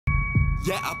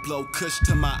Yeah, I blow kush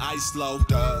to my eyes low.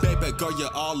 Baby girl, you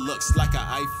all looks like an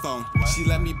iPhone. She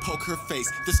let me poke her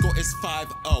face. The score is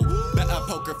 5-0. Bet I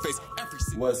poke her face every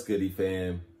single. What's goody,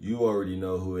 fam? You already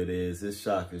know who it is. It's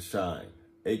ShakaShine,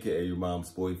 aka your mom's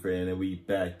boyfriend, and we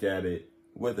back at it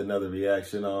with another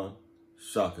reaction on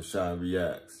ShakaShine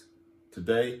Reacts.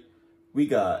 Today, we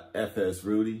got F.S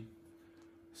Rudy.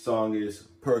 Song is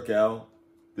Perc out.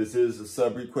 This is a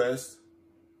sub request.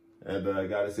 And I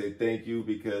gotta say thank you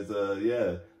because,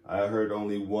 yeah, I heard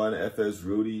only one F.S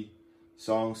Rudy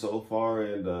song so far,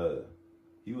 and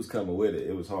he was coming with it.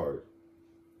 It was hard.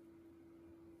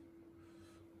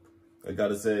 I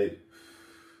gotta say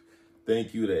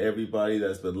thank you to everybody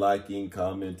that's been liking,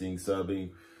 commenting,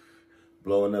 subbing,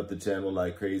 blowing up the channel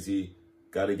like crazy.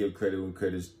 Gotta give credit when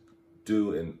credit's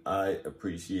due, and I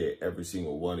appreciate every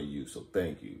single one of you, so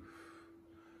thank you.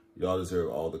 Y'all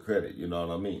deserve all the credit, you know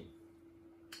what I mean?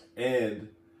 And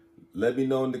let me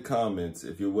know in the comments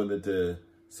if you're willing to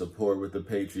support with the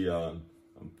Patreon.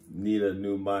 I need a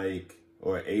new mic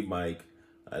or a mic.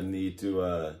 I need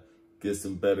to get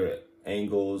some better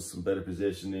angles, some better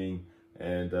positioning,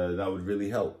 and that would really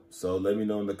help. So let me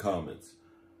know in the comments.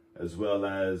 As well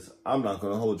as, I'm not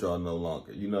going to hold y'all no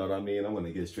longer. You know what I mean? I'm going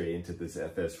to get straight into this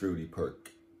F.S Rudy Perc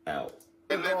out.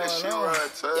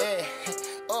 Yeah.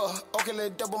 Okay,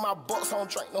 let's double my bucks on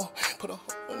drink, no. Put a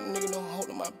nigga no hold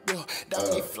on my bill. Down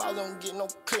they fly, don't get no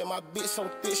clear. My bitch so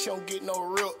thick, she don't get no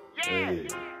real. Hey.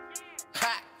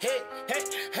 Ha, hey,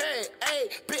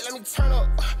 bitch, let me turn up.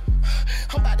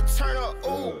 I'm about to turn up.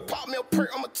 Oh, pop me a perk,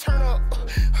 I'ma turn up.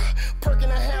 Perk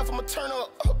and a half, I'ma turn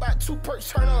up. About 2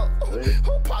 perks, turn up.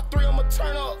 Pop 3, I'ma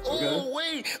turn up. Ooh,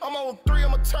 wait, I'm on 3,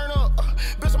 I'ma turn up.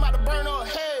 Bitch, I'm about to burn up.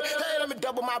 Hey, let me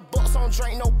double my bucks on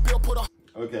drink, no bill, put a.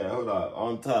 Okay, hold on.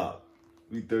 On top,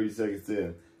 we 30 seconds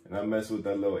in, and I'm messing with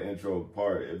that little intro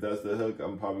part. If that's the hook,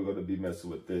 I'm probably going to be messing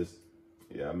with this.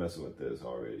 Yeah, I'm messing with this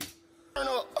already. Turn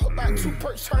up, about 2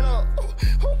 perks, turn up.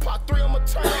 Pop 3, I'ma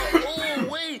turn up. Ooh,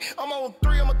 wait, I'm on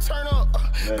 3, I'ma turn up.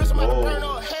 Bitch, I'm about to burn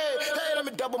up. Hey, let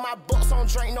me double my bucks on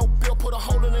drink, no bill, put a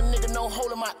hole in a nigga, no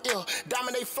hole in my ear.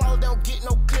 Diamond, they flow, they don't get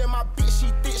no clear. My bitch, she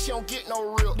thick, she don't get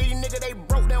no real. These niggas, they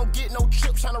broke, they don't get no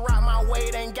trips. Tryna ride my way,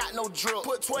 they ain't got no drill.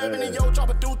 Put 12 in the yo, drop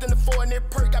a deuce in the 4, and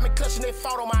that perk got me clutching, they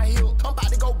fought on my heel. I'm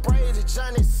about to go brazy,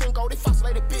 Johnny Cinco. They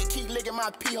fussulated bitch, keep licking my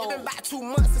pee hole. It been about 2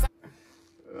 months since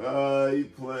He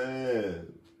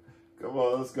playing. Come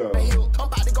on, let's go. I'm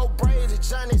about to go brazy,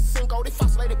 Johnny Cinco. They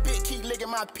fussulated bitch, keep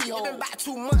licking my pee hole. It been about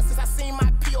 2 months since I seen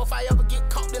my pee-hole. If I ever get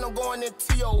caught, then I'm going in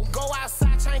T.O. Go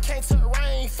outside, chain can't touch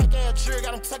rain. Fake ass trigger,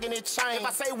 got him tucking his chain. If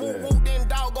I say woo woo, then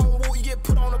dog gon' woo. You get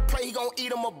put on the plate, he gon'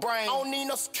 eat him a brain. I don't need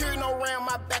no security, no ram,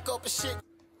 my back up and shit.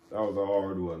 That was a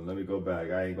hard one. Let me go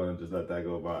back. I ain't gonna just let that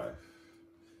go by.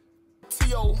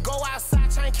 T.O. Go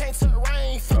outside, chain can't touch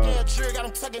rain. Fake ass trigger, got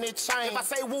him tucking his chain. If I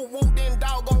say woo woo, then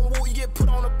dog gon' woo. You get put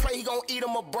on the plate, he gon' eat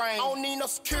him a brain. I don't need no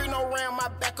security, no ram, my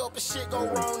back up and shit go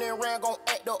wrong. Then ram gon'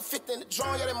 act up. 50 in the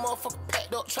drawing, yeah, that motherfucker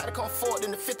packed up. Try to come forward,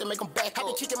 then the 50 make him back up. I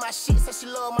be kicking my shit, said she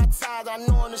love my ties. I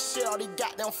know on the shit, all these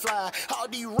goddamn fly. All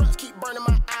these runs keep burning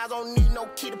my eyes. Don't need no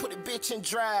key to put the bitch in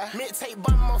dry. Mid tape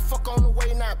by motherfucker on the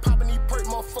way now. Popping these perk,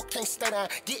 motherfucker can't stay down.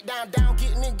 Get down,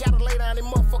 getting in, gotta lay down. This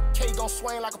motherfucker K gon'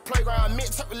 swing like a playground. Mid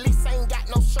tape release, ain't got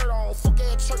no shirt on. Fuck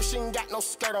ass church, she ain't got no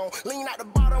skirt on. Lean out the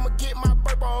bottom, I'ma get my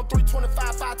burp on.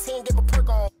 325, 510, get my perk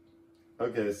on.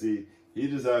 Okay, see, he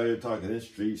just out here talking his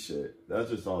street shit. That's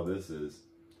just all this is.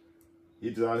 He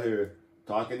just out here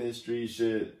talking his street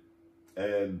shit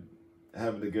and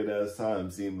having a good ass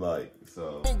time, seemed like.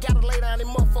 So ain't gotta lay down, this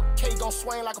motherfucker K gon'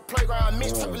 swing like a playground.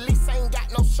 Mid tape release, ain't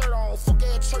got no shirt on. Fuck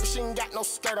ass church, she ain't got no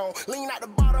skirt on. Lean out the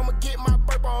bottom, I'ma get my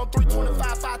burp on.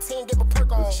 325, 510, get my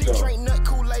perk on. She drink nut,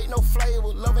 Kool-Aid, no flavor.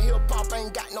 Loving hip hop,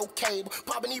 ain't got no cable.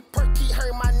 Poppin' these perk, keep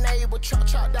hurting my neighbor. Trap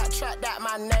that,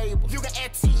 my neighbor. You can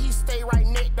add T, he stay right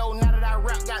neck though. Now that I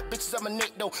rap, got bitches on my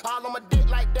neck though. All on my dick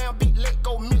like damn, big let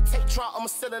go. Mid tape drop, I'ma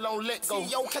set it on let go.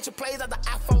 Yo, catch a plays at the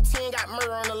iPhone 10, got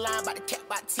murder on the line, by the cap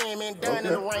by 10, man. Done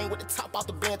in the rain with the top off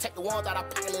the bend. Take the ones out I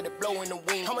pocket, let it blow in the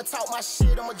wind. I'ma talk my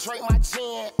shit, I'ma drink my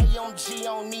gin. AMG,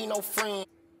 don't need no friend.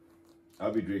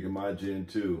 I'll be drinking my gin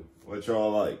too. What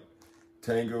y'all like?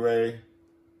 Tanqueray,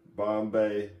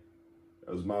 Bombay.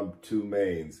 Those my 2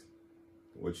 mains.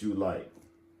 What you like?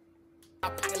 I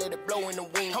pocket, let it blow in the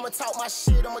wind. I'ma talk my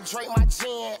shit, I'ma drink my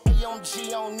gin. AMG,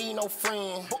 don't need no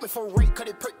friend. Book me for rate, cut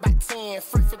it perk by 10.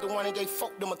 Free 51 and gave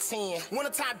folk them a 10.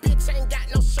 Wintertime, bitch, ain't got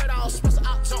no shirt off. Special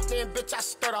out, jumped in, bitch, I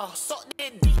stirred off. Suck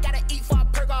that dick, gotta eat for a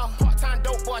perk off. Part-time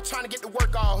dope boy, trying to get the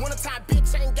work off. Wintertime,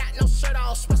 bitch, ain't got no shirt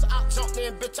off. Special out, jumped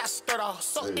in, bitch, I stirred off.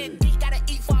 Suck that dick, gotta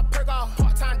eat for a perk off.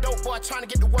 Part-time dope boy, trying to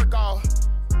get the work off.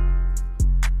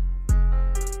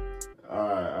 All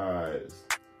right.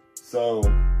 So,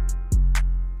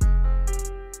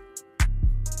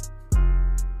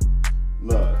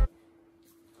 look.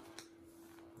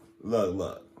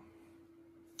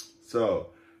 So,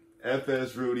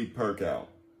 F.S Rudy, Perc out.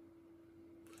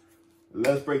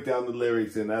 Let's break down the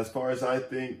lyrics. And as far as I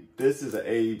think, this is an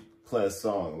A+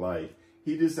 song. Like,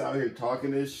 he just out here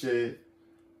talking this shit.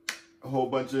 A whole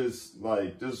bunch of,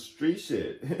 like, just street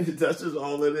shit. That's just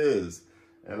all it is.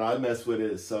 And I mess with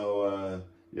it. So,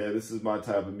 yeah, this is my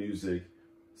type of music.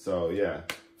 So, yeah.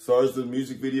 As far as the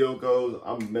music video goes,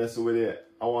 I'm messing with it.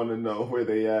 I want to know where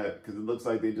they at. Because it looks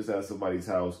like they just at somebody's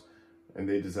house. And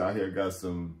they just out here got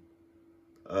some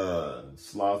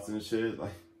slots and shit.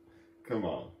 Like, come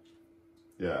on.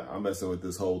 Yeah, I'm messing with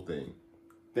this whole thing.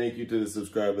 Thank you to the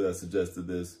subscriber that suggested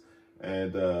this.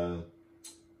 And,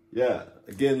 yeah,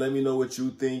 again, let me know what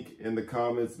you think in the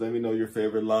comments. Let me know your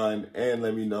favorite line. And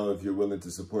let me know if you're willing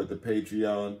to support the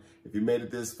Patreon. If you made it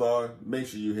this far, make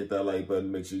sure you hit that like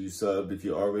button. Make sure you subbed. If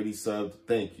you already subbed,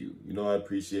 thank you. You know I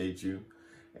appreciate you.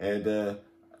 And,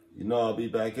 you know I'll be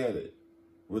back at it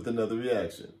with another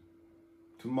reaction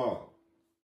tomorrow.